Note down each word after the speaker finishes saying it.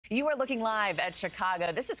You are looking live at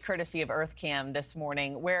Chicago. This is courtesy of EarthCam this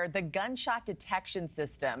morning, where the gunshot detection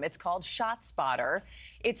system, it's called ShotSpotter,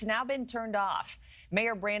 it's now been turned off.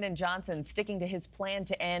 Mayor Brandon Johnson sticking to his plan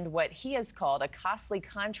to end what he has called a costly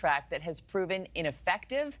contract that has proven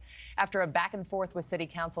ineffective after a back and forth with City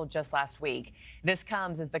Council just last week. This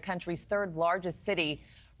comes as the country's third largest city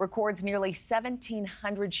records nearly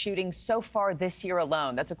 1,700 shootings so far this year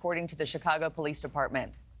alone. That's according to the Chicago Police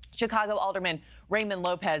Department. Chicago Alderman Raymond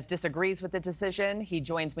Lopez disagrees with the decision. He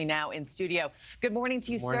joins me now in studio. Good morning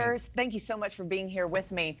to you, sirs. Thank you so much for being here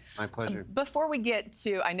with me. My pleasure. Before we get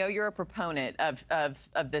to, I know you're a proponent of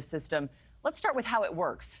this system. Let's start with how it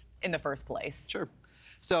works in the first place. Sure.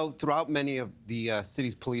 So throughout many of the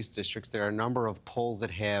city's police districts, there are a number of poles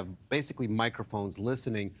that have basically microphones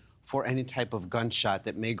listening for any type of gunshot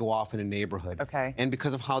that may go off in a neighborhood. Okay. And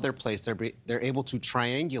because of how they're placed, they're able to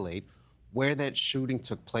triangulate where that shooting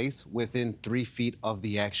took place within 3 feet of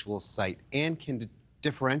the actual site and can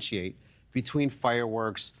differentiate between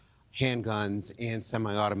fireworks, handguns, and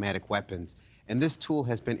semi-automatic weapons. And this tool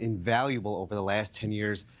has been invaluable over the last 10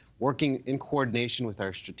 years, working in coordination with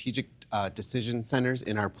our strategic decision centers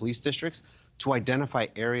in our police districts to identify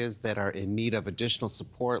areas that are in need of additional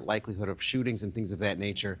support, likelihood of shootings, and things of that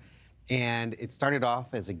nature. And it started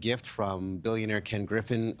off as a gift from billionaire Ken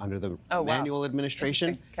Griffin under the manual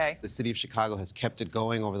administration. Okay. The city of Chicago has kept it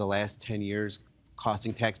going over the last 10 years,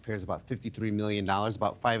 costing taxpayers about $53 million,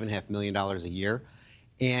 about $5.5 million a year.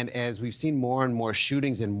 And as we've seen more and more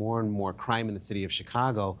shootings and more crime in the city of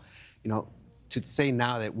Chicago, you know, to say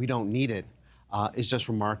now that we don't need it is just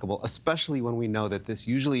remarkable, especially when we know that this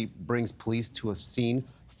usually brings police to a scene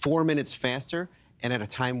 4 minutes faster, and at a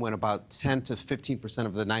time when about 10 to 15%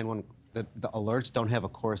 of the alerts don't have a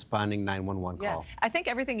corresponding 911 call. Yeah, I think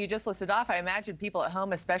everything you just listed off, I imagine people at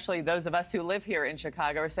home, especially those of us who live here in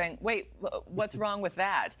Chicago, are saying, wait, what's wrong with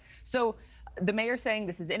that? So the mayor's saying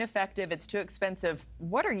this is ineffective, it's too expensive.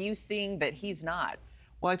 What are you seeing that he's not?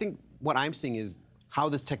 Well, I think what I'm seeing is how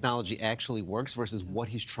this technology actually works versus what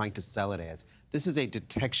he's trying to sell it as. This is a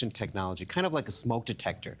detection technology, kind of like a smoke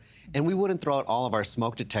detector. And we wouldn't throw out all of our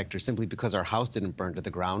smoke detectors simply because our house didn't burn to the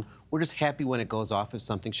ground. We're just happy when it goes off if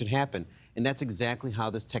something should happen. And that's exactly how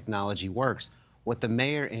this technology works. What the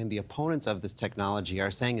mayor and the opponents of this technology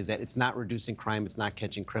are saying is that it's not reducing crime, it's not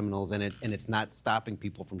catching criminals, and it's not stopping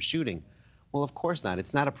people from shooting. Well, of course not.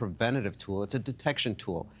 It's not a preventative tool, it's a detection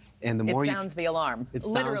tool. And the more it sounds the alarm. It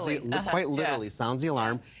literally. quite literally sounds the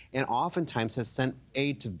alarm, and oftentimes has sent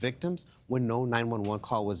aid to victims when no 911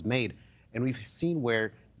 call was made. And we've seen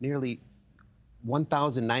where nearly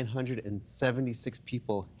 1,976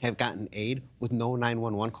 people have gotten aid with no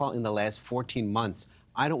 911 call in the last 14 months.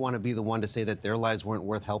 I don't want to be the one to say that their lives weren't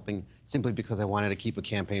worth helping simply because I wanted to keep a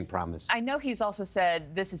campaign promise. I know he's also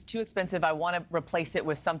said this is too expensive. I want to replace it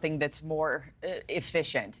with something that's more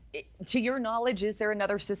efficient. To your knowledge, is there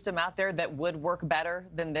another system out there that would work better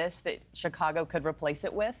than this that Chicago could replace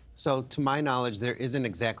it with? So to my knowledge, there isn't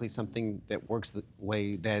exactly something that works the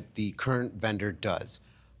way that the current vendor does.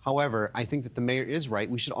 However, I think that the mayor is right.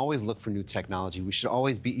 We should always look for new technology. We should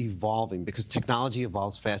always be evolving because technology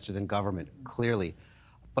evolves faster than government, clearly.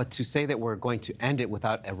 But to say that we're going to end it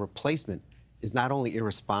without a replacement is not only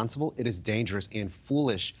irresponsible, it is dangerous and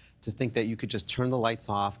foolish to think that you could just turn the lights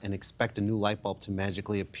off and expect a new light bulb to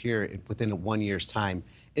magically appear within 1 year's time.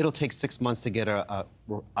 It'll take 6 months to get a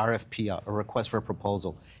RFP, a request for a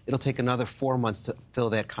proposal. It'll take another 4 months to fill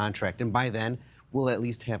that contract. And by then, we'll at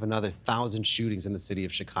least have another 1,000 shootings in the city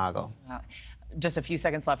of Chicago. Just a few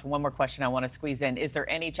seconds left, and one more question I want to squeeze in. Is there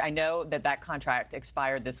any, I know that contract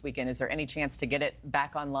expired this weekend. Is there any chance to get it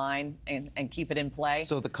back online and keep it in play?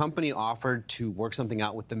 So the company offered to work something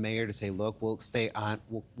out with the mayor to say, look, we'll stay on,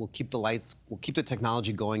 we'll keep the lights, we'll keep the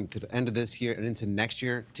technology going to the end of this year and into next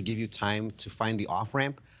year to give you time to find the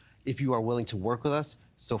off-ramp. If you are willing to work with us,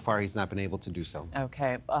 so far he's not been able to do so.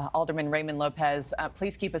 Okay. Alderman Raymond Lopez,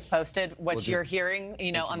 please keep us posted what you're hearing,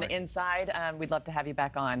 on the inside. We'd love to have you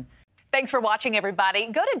back on. Thanks for watching,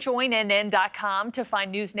 everybody. Go to joinnn.com to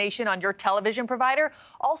find NewsNation on your television provider.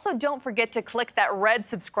 Also, don't forget to click that red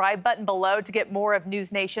subscribe button below to get more of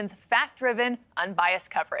NewsNation's fact-driven,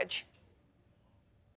 unbiased coverage.